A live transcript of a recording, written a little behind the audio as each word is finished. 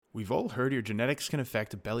We've all heard your genetics can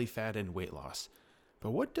affect belly fat and weight loss.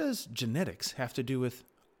 But what does genetics have to do with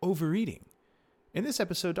overeating? In this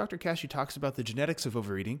episode, Dr. Kashey talks about the genetics of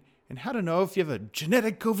overeating and how to know if you have a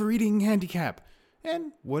genetic overeating handicap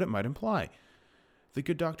and what it might imply. The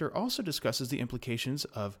good doctor also discusses the implications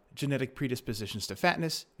of genetic predispositions to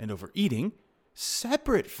fatness and overeating,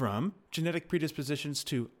 separate from genetic predispositions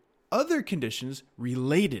to other conditions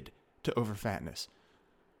related to overfatness.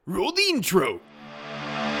 Roll the intro!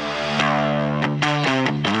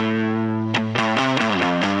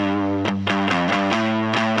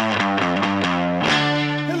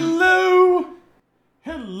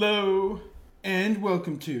 Hello, and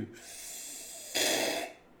welcome to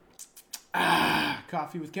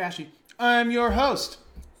Coffee with Kashey. I'm your host,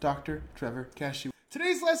 Dr. Trevor Kashey.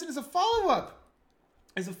 Today's lesson is a follow-up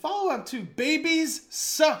to babies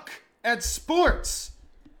suck at sports.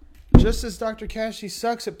 Just as Dr. Kashey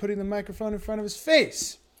sucks at putting the microphone in front of his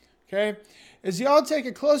face. Okay? As y'all take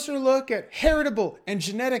a closer look at heritable and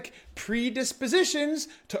genetic predispositions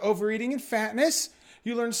to overeating and fatness,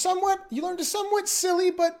 you learned a somewhat silly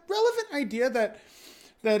but relevant idea that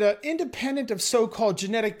independent of so-called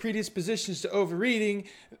genetic predispositions to overeating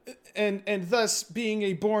and thus being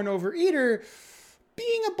a born overeater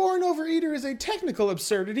is a technical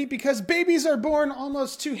absurdity because babies are born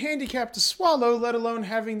almost too handicapped to swallow, let alone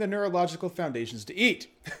having the neurological foundations to eat.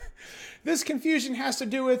 This confusion has to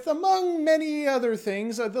do with, among many other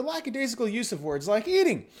things, the lackadaisical use of words like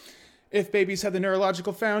eating. If babies had the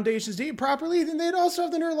neurological foundations to eat properly, then they'd also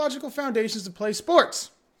have the neurological foundations to play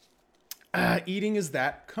sports. Eating is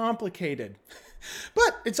that complicated.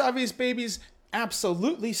 But it's obvious babies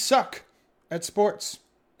absolutely suck at sports.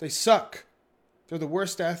 They suck. They're the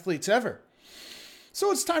worst athletes ever.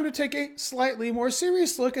 So it's time to take a slightly more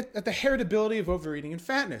serious look at the heritability of overeating and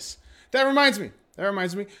fatness. That reminds me.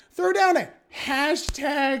 Throw down a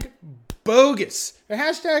hashtag bogus. A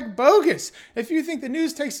hashtag bogus. If you think the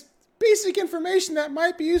news takes basic information that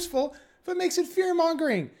might be useful, but makes it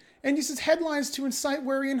fear-mongering and uses headlines to incite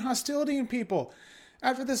worry and hostility in people.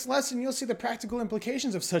 After this lesson, you'll see the practical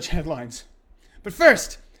implications of such headlines. But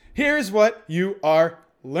first, here's what you are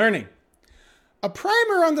learning. A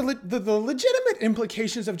primer on the legitimate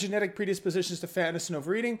implications of genetic predispositions to fatness and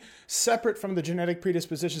overeating, separate from the genetic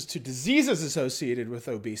predispositions to diseases associated with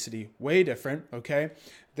obesity. Way different, okay?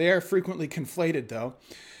 They are frequently conflated, though.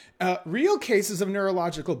 Real cases of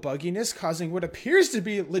neurological bugginess causing what appears to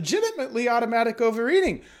be legitimately automatic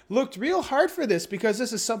overeating. Looked real hard for this because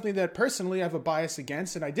this is something that personally I have a bias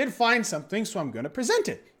against, and I did find something, so I'm going to present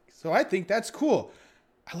it. So I think that's cool.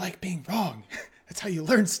 I like being wrong. That's how you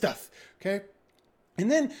learn stuff, okay? And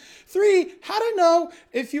then 3, how to know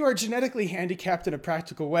if you are genetically handicapped in a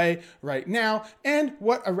practical way right now and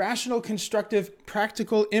what irrational, constructive,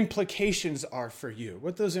 practical implications are for you.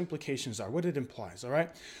 What those implications are, what it implies, all right?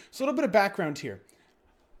 So a little bit of background here.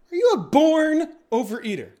 Are you a born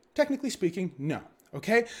overeater? Technically speaking, no,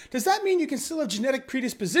 okay? Does that mean you can still have genetic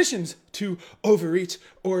predispositions to overeat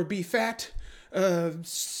or be fat?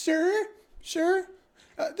 Sure.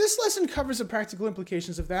 This lesson covers the practical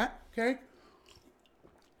implications of that, okay?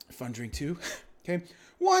 Fun drink too. Okay.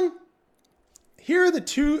 1, here are the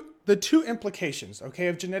two implications, okay,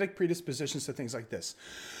 of genetic predispositions to things like this.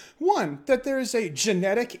 1, that there is a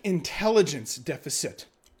genetic intelligence deficit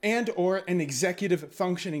and or an executive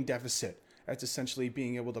functioning deficit. That's essentially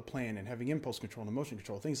being able to plan and having impulse control and emotion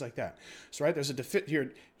control, things like that. So, right, there's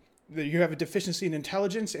you have a deficiency in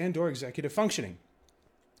intelligence and or executive functioning.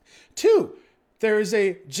 2, there is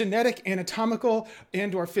a genetic, anatomical,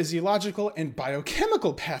 and or physiological and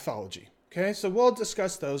biochemical pathology. Okay, so we'll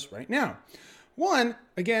discuss those right now. 1,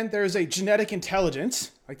 again, there is a genetic intelligence,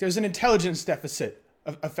 like there's an intelligence deficit,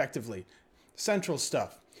 effectively, central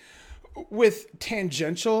stuff, with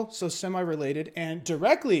tangential, so semi-related, and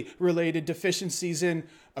directly related deficiencies in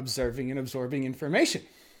observing and absorbing information,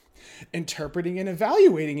 interpreting and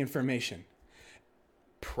evaluating information,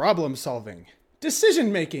 problem solving,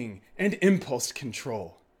 decision-making, and impulse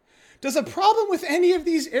control. Does a problem with any of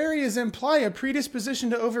these areas imply a predisposition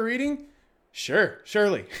to overeating?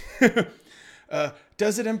 Surely.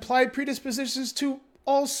 Does it imply predispositions to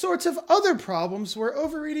all sorts of other problems where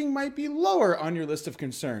overeating might be lower on your list of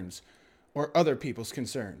concerns or other people's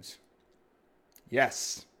concerns?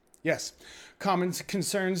 Yes. Common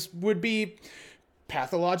concerns would be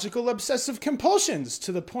pathological obsessive compulsions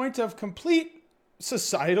to the point of complete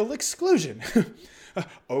societal exclusion,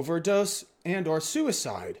 overdose and or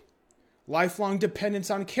suicide, lifelong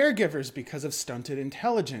dependence on caregivers because of stunted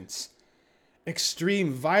intelligence,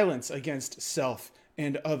 extreme violence against self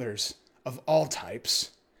and others of all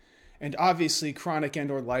types, and obviously chronic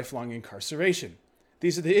and or lifelong incarceration.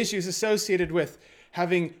 These are the issues associated with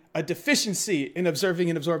having a deficiency in observing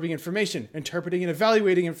and absorbing information, interpreting and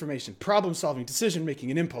evaluating information, problem solving, decision making,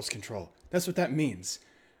 and impulse control. That's what that means.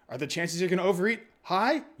 Are the chances you're going to overeat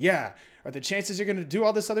high? Yeah. Are the chances you're going to do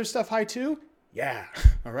all this other stuff high too? Yeah.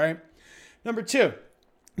 All right. Number 2,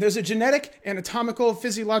 there's a genetic, anatomical,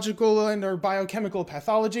 physiological, and or biochemical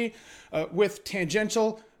pathology with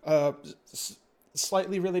tangential,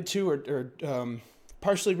 slightly related to or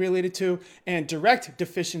partially related to, and direct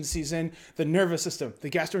deficiencies in the nervous system, the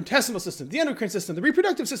gastrointestinal system, the endocrine system, the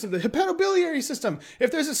reproductive system, the hepatobiliary system.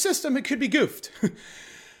 If there's a system, it could be goofed.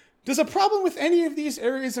 Does a problem with any of these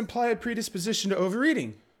areas imply a predisposition to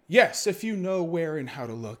overeating? Yes, if you know where and how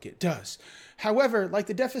to look, it does. However, like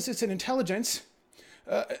the deficits in intelligence,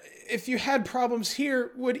 if you had problems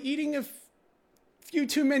here, would eating a few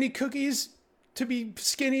too many cookies to be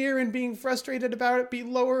skinnier and being frustrated about it be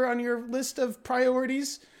lower on your list of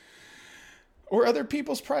priorities or other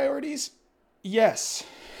people's priorities? Yes,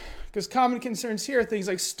 because common concerns here are things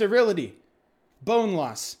like sterility, bone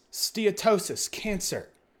loss, steatosis, cancer.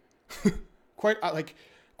 Quite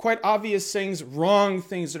obvious things, wrong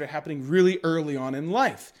things that are happening really early on in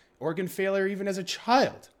life. Organ failure even as a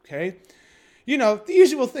child, okay? You know, the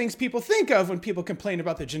usual things people think of when people complain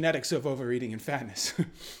about the genetics of overeating and fatness.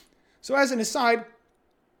 So as an aside,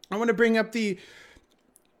 I want to bring up the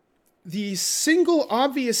single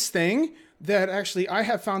obvious thing that actually I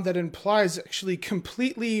have found that implies actually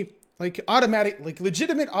completely automatic,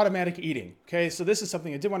 legitimate automatic eating. Okay, so this is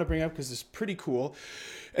something I did want to bring up because it's pretty cool.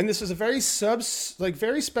 And this is a very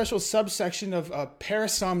special subsection of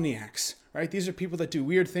parasomniacs, right? These are people that do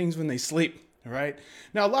weird things when they sleep, all right?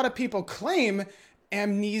 Now, a lot of people claim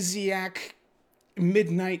amnesiac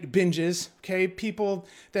midnight binges, okay? People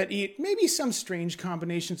that eat maybe some strange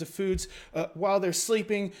combinations of foods while they're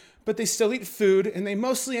sleeping, but they still eat food, and they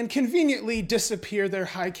mostly and conveniently disappear their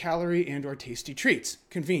high-calorie and or tasty treats.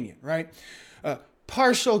 Convenient, right?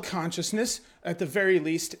 Partial consciousness, at the very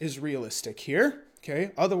least, is realistic here.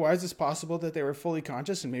 Okay. Otherwise, it's possible that they were fully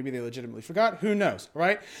conscious and maybe they legitimately forgot. Who knows,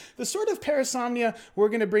 right? The sort of parasomnia we're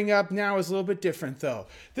going to bring up now is a little bit different, though.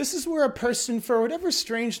 This is where a person, for whatever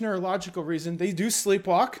strange neurological reason, they do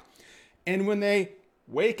sleepwalk. And when they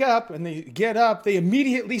wake up and they get up, they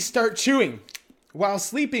immediately start chewing while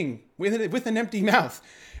sleeping with an empty mouth.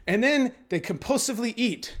 And then they compulsively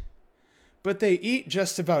eat. But they eat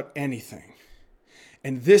just about anything.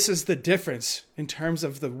 And this is the difference in terms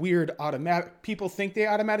of the weird automatic. People think they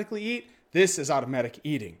automatically eat. This is automatic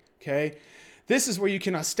eating, okay? This is where you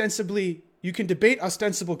can debate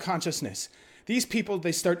ostensible consciousness. These people,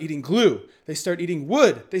 they start eating glue. They start eating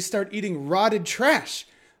wood. They start eating rotted trash.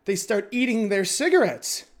 They start eating their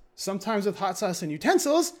cigarettes, sometimes with hot sauce and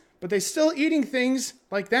utensils, but they're still eating things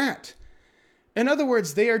like that. In other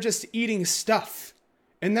words, they are just eating stuff.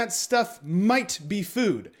 And that stuff might be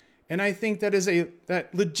food. And I think it's a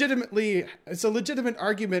legitimate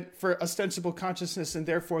argument for ostensible consciousness and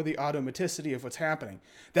therefore the automaticity of what's happening.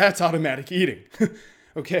 That's automatic eating,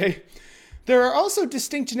 okay? There are also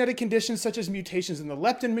distinct genetic conditions such as mutations in the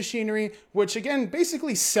leptin machinery, which again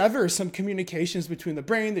basically sever some communications between the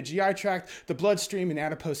brain, the GI tract, the bloodstream, and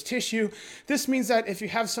adipose tissue. This means that if you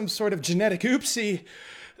have some sort of genetic oopsie,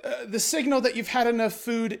 the signal that you've had enough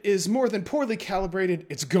food is more than poorly calibrated,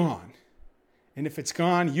 it's gone. And if it's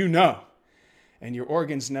gone, you know. And your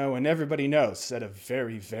organs know, and everybody knows at a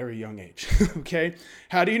very, very young age, okay?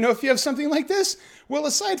 How do you know if you have something like this? Well,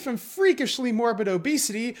 aside from freakishly morbid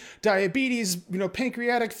obesity, diabetes,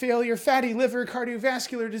 pancreatic failure, fatty liver,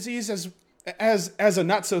 cardiovascular disease, as a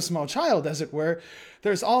not-so-small child, as it were,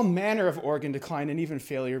 there's all manner of organ decline and even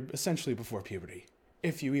failure essentially before puberty.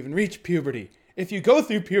 If you even reach puberty. If you go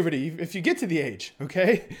through puberty, if you get to the age,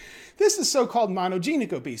 okay? This is so-called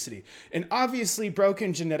monogenic obesity, an obviously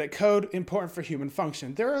broken genetic code important for human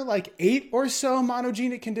function. There are 8 or so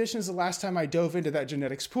monogenic conditions the last time I dove into that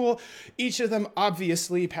genetics pool, each of them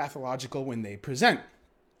obviously pathological when they present.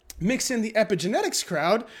 Mix in the epigenetics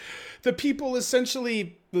crowd, the people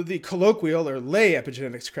essentially, the colloquial or lay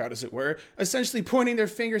epigenetics crowd as it were, essentially pointing their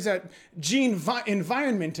fingers at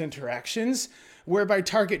gene-environment interactions, whereby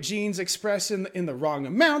target genes express in the wrong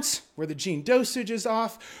amounts, where the gene dosage is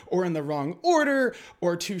off, or in the wrong order,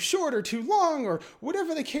 or too short or too long, or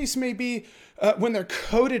whatever the case may be, when they're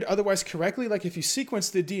coded otherwise correctly. Like if you sequence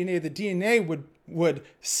the DNA would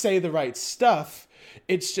say the right stuff.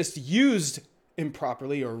 It's just used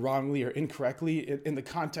improperly or wrongly or incorrectly in the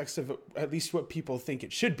context of at least what people think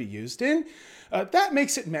it should be used in, that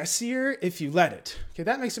makes it messier if you let it. Okay,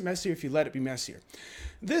 that makes it messier if you let it be messier.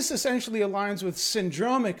 This essentially aligns with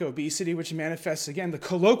syndromic obesity, which manifests, again, the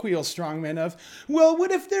colloquial strongman of, well,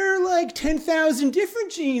 what if there are like 10,000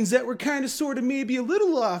 different genes that were kind of sort of maybe a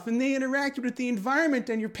little off and they interacted with the environment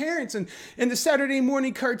and your parents and the Saturday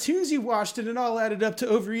morning cartoons you watched and it all added up to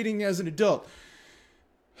overeating as an adult?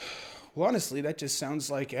 Well, honestly, that just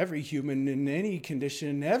sounds like every human in any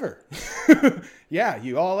condition ever. Yeah,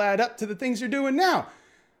 you all add up to the things you're doing now.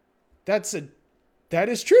 That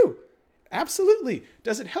is true. Absolutely.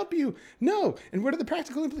 Does it help you? No. And what are the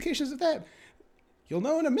practical implications of that? You'll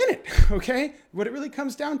know in a minute, okay? What it really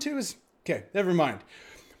comes down to is, okay, never mind.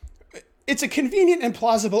 It's a convenient and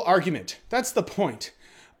plausible argument. That's the point.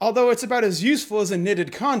 Although it's about as useful as a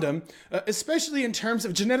knitted condom, especially in terms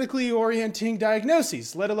of genetically orienting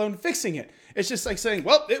diagnoses, let alone fixing it. It's just like saying,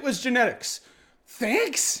 well, it was genetics.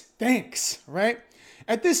 Thanks, right?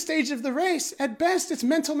 At this stage of the race, at best, it's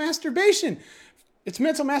mental masturbation. It's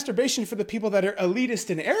mental masturbation for the people that are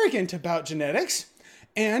elitist and arrogant about genetics,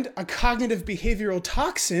 and a cognitive behavioral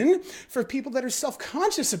toxin for people that are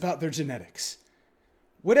self-conscious about their genetics.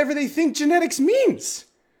 Whatever they think genetics means.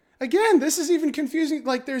 Again, this is even confusing.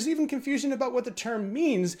 Like, there's even confusion about what the term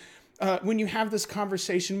means when you have this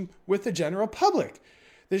conversation with the general public.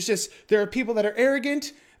 There are people that are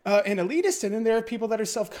arrogant and elitist, and then there are people that are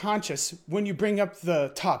self-conscious when you bring up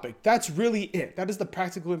the topic. That's really it. That is the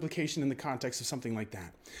practical implication in the context of something like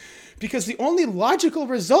that. Because the only logical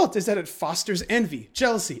result is that it fosters envy,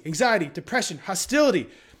 jealousy, anxiety, depression, hostility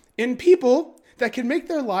in people that can make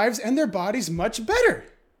their lives and their bodies much better.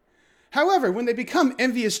 However, when they become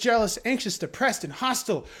envious, jealous, anxious, depressed, and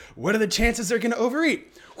hostile, what are the chances they're going to overeat?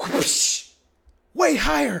 Whoosh! Way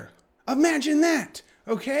higher. Imagine that,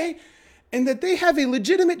 okay? And that they have a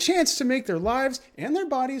legitimate chance to make their lives and their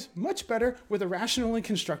bodies much better with a rational and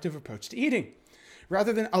constructive approach to eating,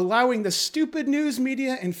 rather than allowing the stupid news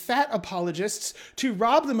media and fat apologists to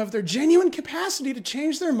rob them of their genuine capacity to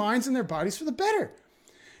change their minds and their bodies for the better.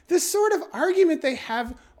 This sort of argument they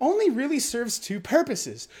have only really serves two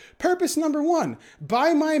purposes. Purpose number one,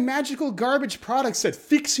 buy my magical garbage products that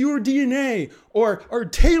fix your DNA or are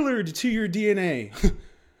tailored to your DNA.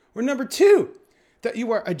 Or number two, that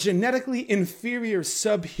you are a genetically inferior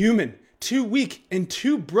subhuman, too weak and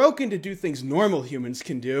too broken to do things normal humans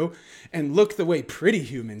can do and look the way pretty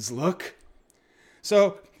humans look.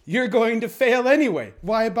 So you're going to fail anyway.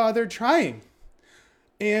 Why bother trying?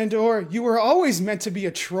 Or you were always meant to be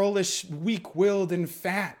a trollish, weak-willed, and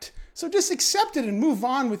fat. So just accept it and move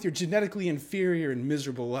on with your genetically inferior and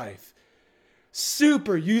miserable life.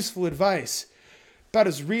 Super useful advice. About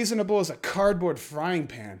as reasonable as a cardboard frying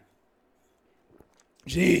pan.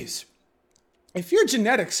 Jeez. If your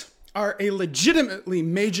genetics are a legitimately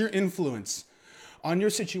major influence on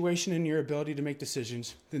your situation and your ability to make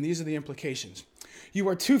decisions, then these are the implications. You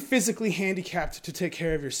are too physically handicapped to take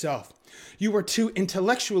care of yourself. You are too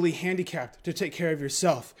intellectually handicapped to take care of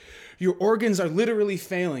yourself. Your organs are literally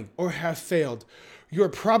failing or have failed. You are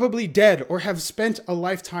probably dead or have spent a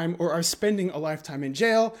lifetime or are spending a lifetime in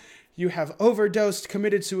jail. You have overdosed,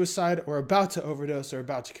 committed suicide, or about to overdose or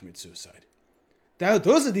about to commit suicide.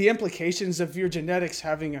 Those are the implications of your genetics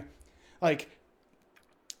having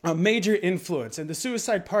a major influence. And the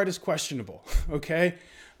suicide part is questionable, okay?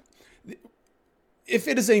 If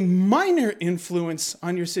it is a minor influence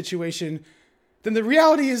on your situation, then the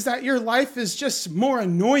reality is that your life is just more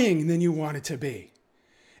annoying than you want it to be.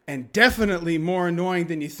 And definitely more annoying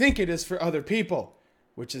than you think it is for other people,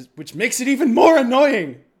 which makes it even more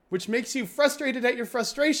annoying, which makes you frustrated at your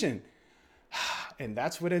frustration. And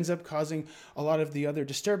that's what ends up causing a lot of the other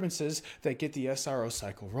disturbances that get the SRO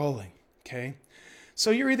cycle rolling, okay?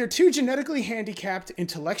 So you're either too genetically handicapped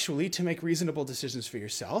intellectually to make reasonable decisions for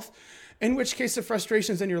yourself, in which case the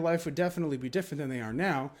frustrations in your life would definitely be different than they are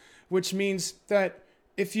now, which means that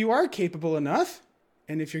if you are capable enough,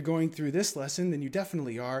 and if you're going through this lesson, then you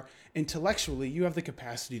definitely are, intellectually, you have the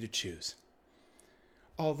capacity to choose.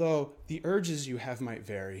 Although the urges you have might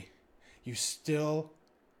vary, you're still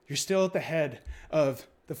at the head of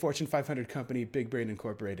the Fortune 500 company, Big Brain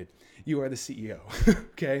Incorporated. You are the CEO,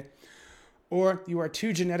 okay? Or you are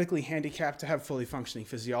too genetically handicapped to have fully functioning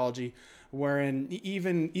physiology, wherein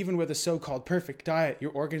even with a so-called perfect diet,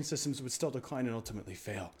 your organ systems would still decline and ultimately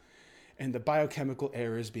fail. And the biochemical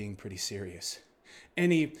errors being pretty serious.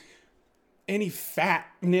 Any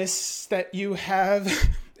fatness that you have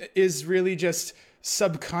is really just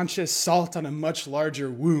subconscious salt on a much larger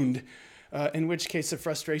wound, in which case the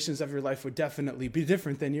frustrations of your life would definitely be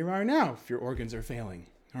different than you are now if your organs are failing,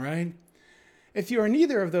 all right? If you are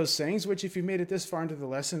neither of those things, which if you made it this far into the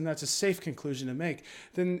lesson, that's a safe conclusion to make,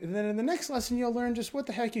 then in the next lesson you'll learn just what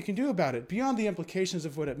the heck you can do about it, beyond the implications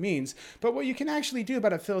of what it means, but what you can actually do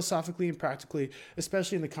about it philosophically and practically,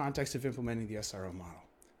 especially in the context of implementing the SRO model.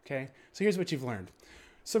 Okay? So here's what you've learned.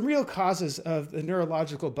 Some real causes of the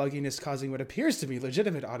neurological bugginess causing what appears to be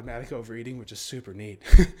legitimate automatic overeating, which is super neat.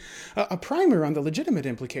 A primer on the legitimate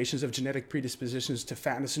implications of genetic predispositions to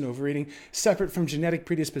fatness and overeating, separate from genetic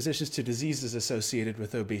predispositions to diseases associated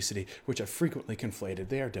with obesity, which are frequently conflated.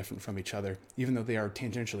 They are different from each other, even though they are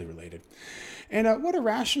tangentially related. And what the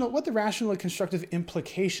rational and constructive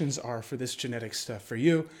implications are for this genetic stuff for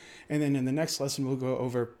you. And then in the next lesson, we'll go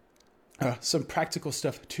over some practical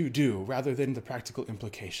stuff to do rather than the practical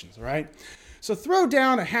implications, all right? So throw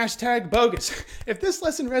down a hashtag bogus. If this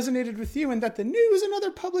lesson resonated with you and that the news and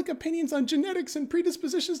other public opinions on genetics and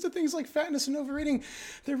predispositions to things like fatness and overeating,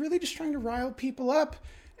 they're really just trying to rile people up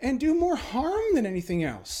and do more harm than anything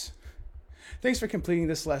else. Thanks for completing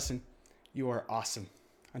this lesson. You are awesome.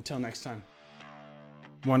 Until next time.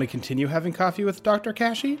 Want to continue having coffee with Dr.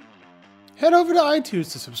 Kashey? Head over to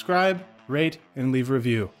iTunes to subscribe, rate, and leave a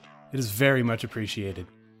review. It is very much appreciated.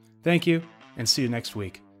 Thank you, and see you next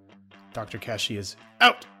week. Dr. Kashey is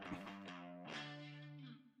out.